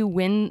time. Did you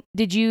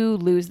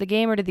lose the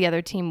game or did the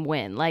other team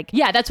win? Like,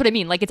 yeah, that's what I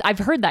mean. Like, I've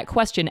heard that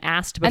question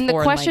asked before. And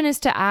the question is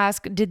to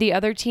ask, did the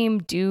other team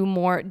do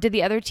more? Did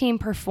the other team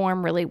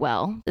perform really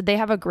well? Did they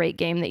have a great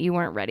game that you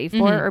weren't ready for?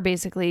 Mm-hmm. Or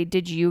basically,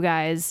 did you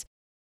guys...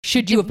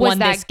 Should you have won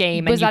this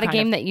game? Was that a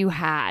game that you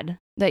had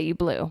that you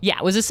blew?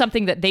 Yeah. Was this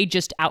something that they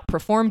just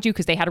outperformed you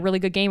because they had a really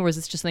good game? Or was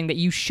this just something that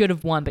you should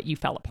have won, but you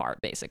fell apart,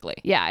 basically?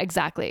 Yeah,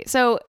 exactly.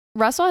 So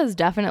Russell has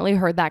definitely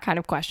heard that kind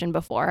of question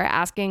before.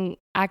 Acting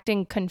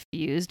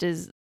confused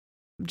is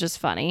just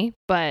funny,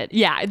 but...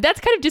 Yeah, that's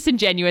kind of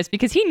disingenuous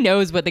because he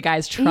knows what the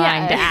guy's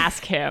trying to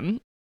ask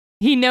him.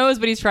 He knows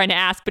what he's trying to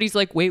ask, but he's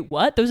like, wait,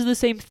 what? Those are the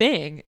same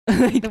thing.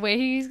 The way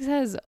he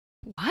says...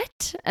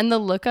 What? And the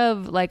look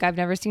of like, I've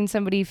never seen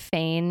somebody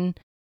feign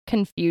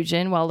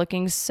confusion while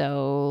looking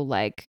so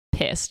like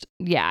pissed.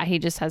 Yeah, he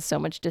just has so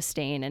much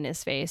disdain in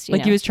his face.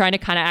 Like he was trying to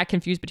kind of act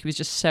confused, but he was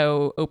just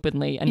so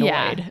openly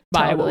annoyed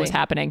by what was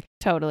happening.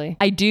 Totally.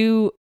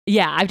 It's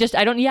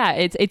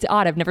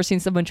odd. I've never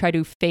seen someone try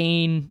to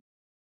feign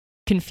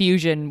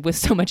confusion with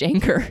so much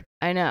anger.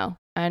 I know.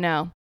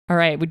 All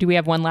right. Do we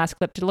have one last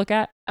clip to look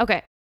at?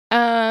 Okay.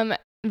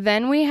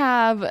 Then we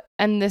have,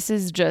 and this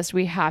is just,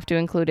 we have to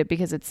include it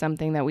because it's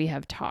something that we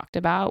have talked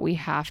about. We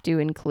have to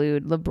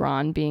include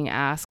LeBron being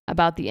asked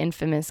about the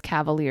infamous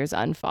Cavaliers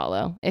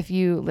unfollow. If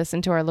you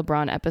listen to our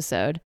LeBron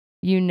episode,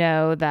 you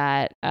know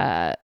that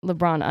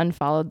LeBron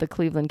unfollowed the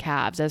Cleveland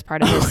Cavs as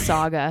part of his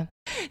saga.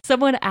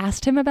 Someone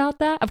asked him about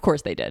that? Of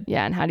course they did.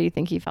 Yeah, and how do you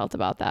think he felt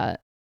about that?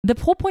 The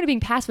whole point of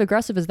being passive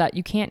aggressive is that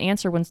you can't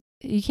answer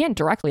you can't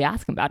directly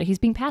ask him about it. He's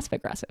being passive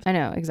aggressive. I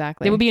know,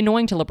 exactly. It would be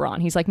annoying to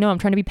LeBron. He's like, no, I'm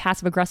trying to be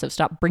passive aggressive.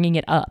 Stop bringing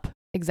it up.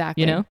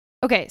 Exactly. You know?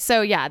 Okay,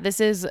 so yeah,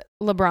 this is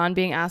LeBron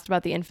being asked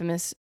about the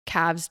infamous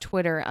Cavs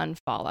Twitter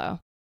unfollow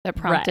that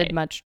prompted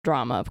much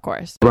drama, of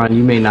course. LeBron,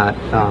 you may not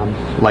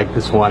like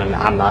this one, and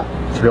I'm not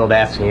thrilled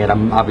asking it.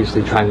 I'm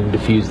obviously trying to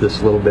diffuse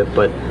this a little bit,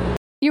 but...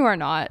 You are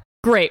not.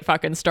 Great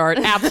fucking start.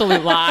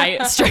 Absolute lie.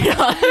 Straight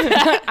on.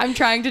 I'm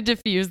trying to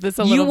diffuse this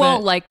a little bit. You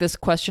won't like this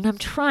question. I'm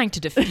trying to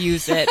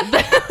diffuse it.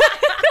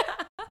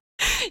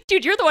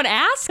 Dude, you're the one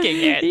asking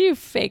it. You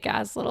fake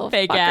ass little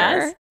fake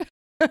fucker.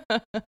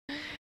 ass.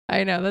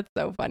 I know. That's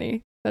so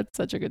funny. That's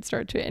such a good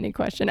start to any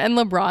question. And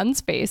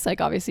LeBron's face, like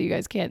obviously you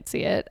guys can't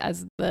see it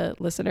as the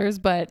listeners,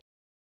 but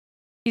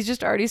he's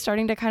just already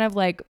starting to kind of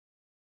like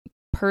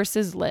purse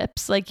his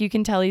lips. Like you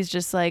can tell he's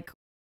just like,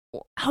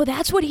 oh,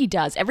 that's what he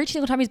does. Every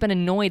single time he's been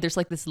annoyed, there's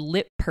like this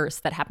lip purse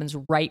that happens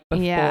right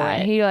before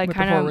he like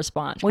kind of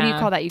response. What do you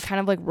call that? You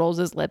kind of like rolls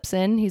his lips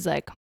in. He's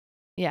like,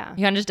 yeah.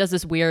 He kind of just does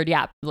this weird,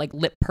 like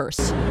lip purse.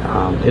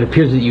 It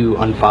appears that you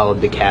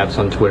unfollowed the Cavs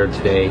on Twitter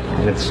today,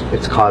 and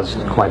it's caused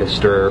quite a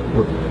stir.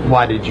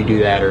 Why did you do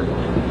that, or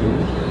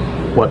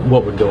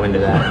what would go into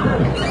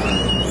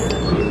that?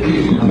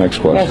 Next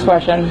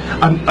question.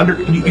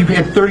 You've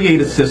had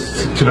 38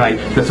 assists tonight.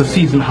 That's a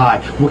season high.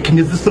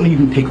 Is this something you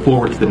can take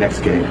forward to the next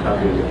game?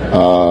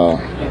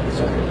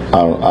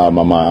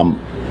 My mind,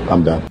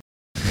 I'm done.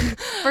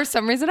 For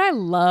some reason, I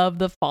love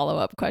the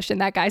follow-up question.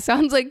 That guy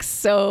sounds like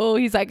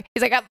he's like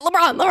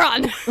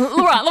LeBron,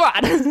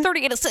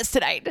 38 assists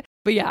tonight.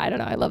 But yeah, I don't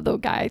know. I love the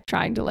guy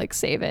trying to like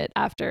save it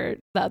after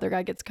the other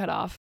guy gets cut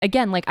off.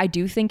 Again, like I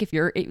do think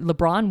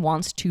LeBron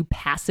wants to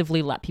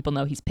passively let people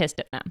know he's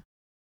pissed at them.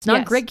 It's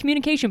not great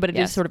communication, but it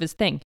is sort of his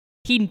thing.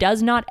 He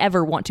does not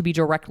ever want to be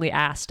directly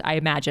asked, I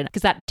imagine,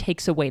 because that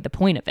takes away the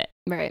point of it.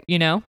 Right. You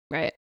know?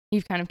 Right.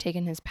 You've kind of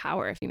taken his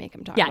power if you make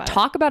him talk Yeah, about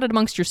talk about it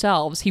amongst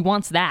yourselves. He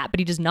wants that, but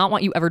he does not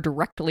want you ever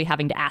directly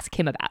having to ask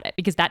him about it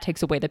because that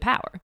takes away the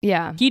power.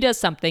 Yeah. He does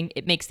something,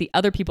 it makes the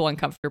other people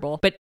uncomfortable,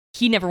 but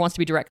he never wants to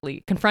be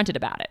directly confronted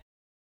about it.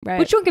 Right.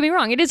 Which, don't get me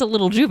wrong, it is a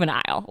little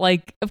juvenile.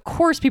 Like, of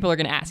course people are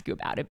going to ask you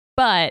about it,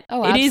 but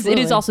it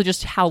is also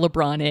just how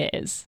LeBron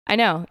is. I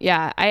know.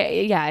 Yeah.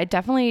 It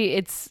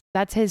definitely,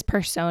 that's his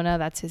persona,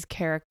 that's his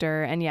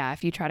character. And yeah,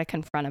 if you try to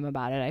confront him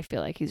about it, I feel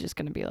like he's just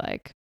going to be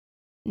like,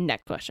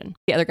 next question.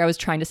 The other guy was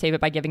trying to save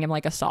it by giving him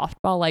like a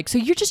softball, like, so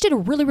you just did a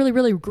really, really,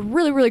 really,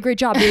 really, really great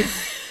job, dude.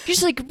 You're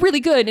just like really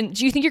good. And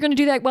do you think you're going to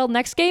do that well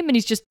next game? And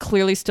he's just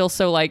clearly still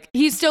so like,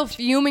 he's still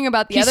fuming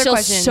about the other question.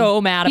 He's still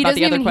so mad about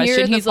the other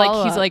question. He's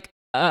like,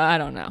 I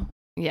don't know.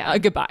 Yeah.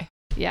 Goodbye.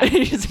 Yeah.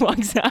 He just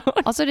walks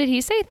out. Also, did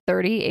he say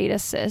 38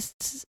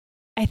 assists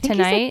I think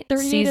tonight? He said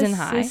 38 season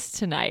assists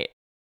high tonight.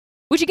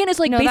 Which again is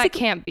like no, basically. That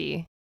can't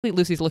be.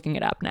 Lucy's looking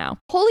it up now.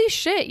 Holy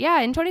shit. Yeah.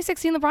 In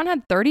 2016, LeBron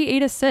had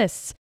 38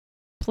 assists.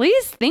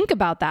 Please think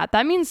about that.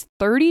 That means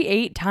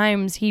 38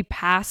 times he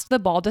passed the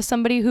ball to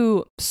somebody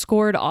who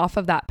scored off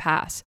of that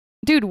pass.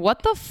 Dude,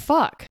 what the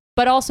fuck?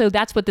 But also,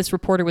 that's what this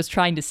reporter was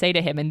trying to say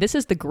to him. And this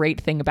is the great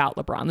thing about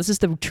LeBron. This is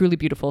the truly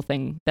beautiful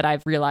thing that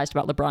I've realized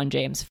about LeBron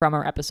James from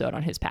our episode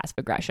on his passive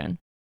aggression.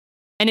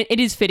 And it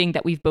is fitting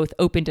that we've both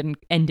opened and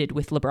ended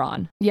with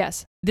LeBron.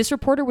 Yes. This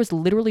reporter was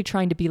literally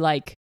trying to be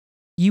like,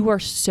 you are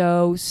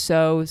so,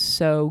 so,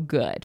 so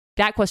good.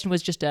 That question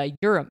was just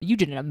you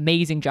did an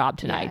amazing job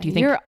tonight. Yeah, Do you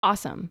think you're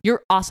awesome?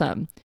 You're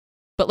awesome.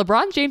 But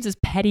LeBron James's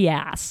petty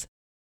ass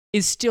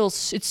is still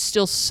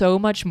so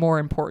much more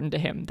important to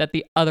him that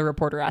the other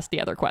reporter asked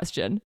the other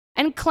question.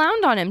 And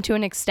clowned on him to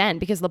an extent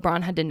because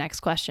LeBron had to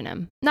next question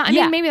him. No, I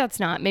mean, maybe that's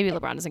not. Maybe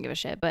LeBron doesn't give a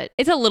shit, but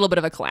it's a little bit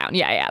of a clown.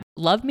 Yeah.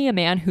 Love me a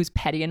man who's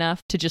petty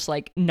enough to just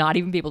like not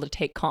even be able to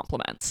take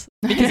compliments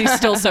because he's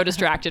still so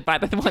distracted by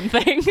the one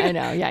thing. I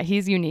know. Yeah.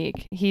 He's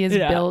unique. He is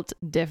built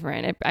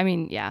different.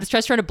 He's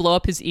trying to blow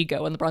up his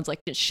ego and LeBron's like,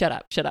 shut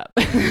up.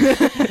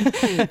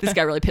 This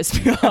guy really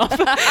pissed me off.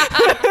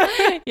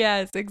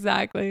 Yes,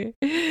 exactly.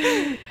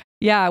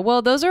 Yeah,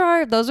 well, those are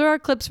our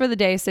clips for the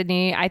day,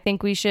 Sydney. I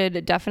think we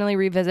should definitely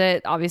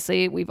revisit.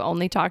 Obviously, we've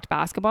only talked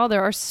basketball.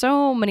 There are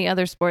so many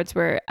other sports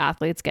where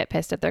athletes get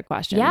pissed at their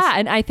questions. Yeah,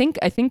 and I think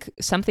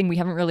something we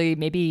haven't really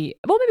maybe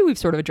we've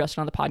sort of addressed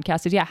it on the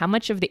podcast is how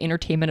much of the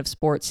entertainment of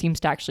sports seems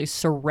to actually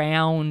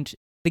surround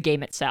the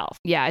game itself.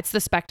 Yeah, it's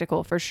the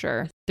spectacle for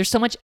sure. There's so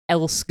much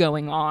else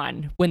going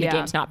on when the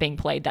game's not being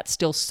played. That's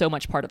still so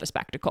much part of the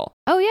spectacle.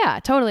 Oh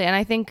yeah, totally. And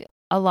I think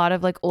a lot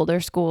of like older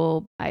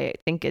school, I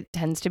think it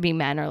tends to be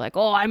men are like,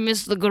 oh, I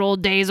miss the good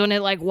old days when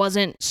it like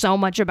wasn't so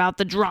much about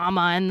the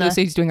drama and the.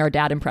 Lucy's doing our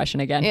dad impression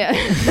again. Yeah,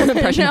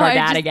 impression of our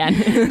dad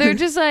again. They're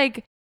just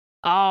like,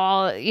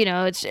 oh,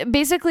 it's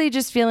basically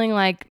just feeling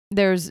like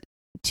there's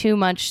too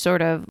much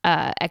sort of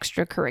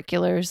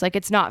extracurriculars. Like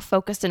it's not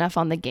focused enough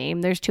on the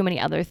game. There's too many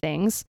other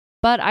things.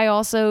 But I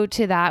also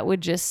to that would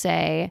just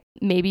say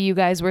maybe you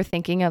guys were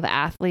thinking of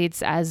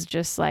athletes as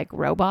just like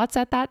robots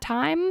at that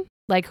time.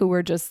 Like who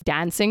were just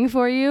dancing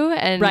for you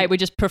and right, would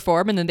just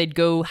perform and then they'd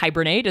go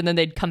hibernate and then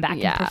they'd come back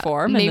and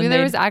perform. Maybe and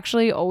there was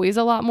actually always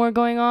a lot more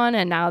going on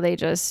and now they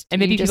just and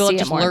maybe people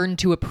just learn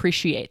to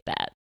appreciate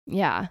that.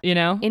 Yeah,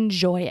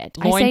 enjoy it.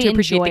 Learn to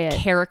appreciate the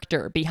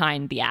character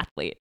behind the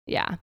athlete.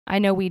 Yeah, I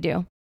know we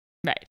do.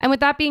 Right. And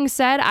with that being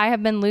said, I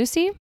have been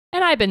Lucy.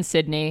 And I've been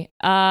Sydney.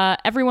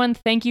 Everyone,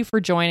 thank you for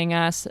joining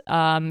us.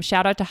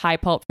 Shout out to High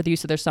Pulp for the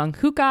use of their song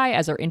Hookai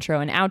as our intro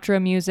and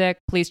outro music.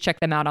 Please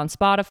check them out on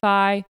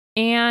Spotify.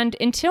 And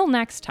until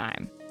next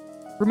time,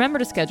 remember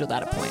to schedule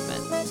that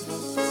appointment.